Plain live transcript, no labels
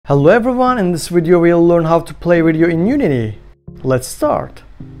Hello everyone, in this video we'll learn how to play video in Unity. Let's start.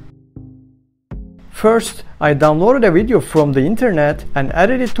 First, I downloaded a video from the internet and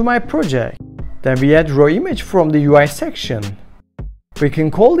added it to my project. Then we add raw image from the UI section. We can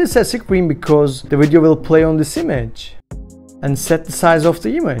call this a screen because the video will play on this image. And set the size of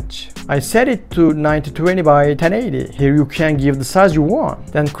the image. I set it to 9020 by 1080. Here you can give the size you want.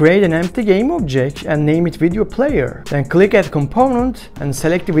 Then create an empty game object and name it video player. Then click add component and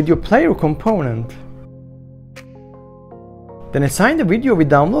select the video player component. Then assign the video we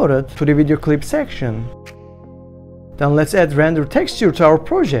downloaded to the video clip section. Then let's add render texture to our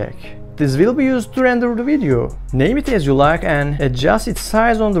project. This will be used to render the video. Name it as you like and adjust its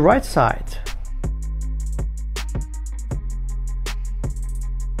size on the right side.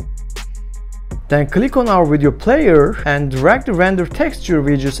 Then click on our video player and drag the render texture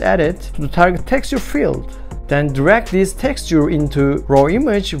we just added to the target texture field. Then drag this texture into raw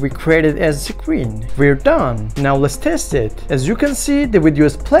image we created as a screen. We're done. Now let's test it. As you can see, the video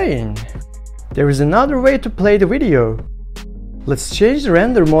is playing. There is another way to play the video. Let's change the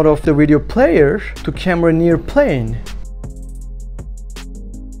render mode of the video player to camera near plane.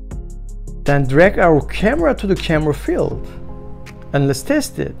 Then drag our camera to the camera field. And let's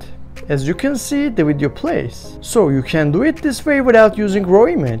test it. As you can see, the video plays. So you can do it this way without using raw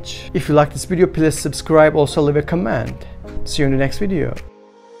image. If you like this video, please subscribe, also leave a comment. See you in the next video.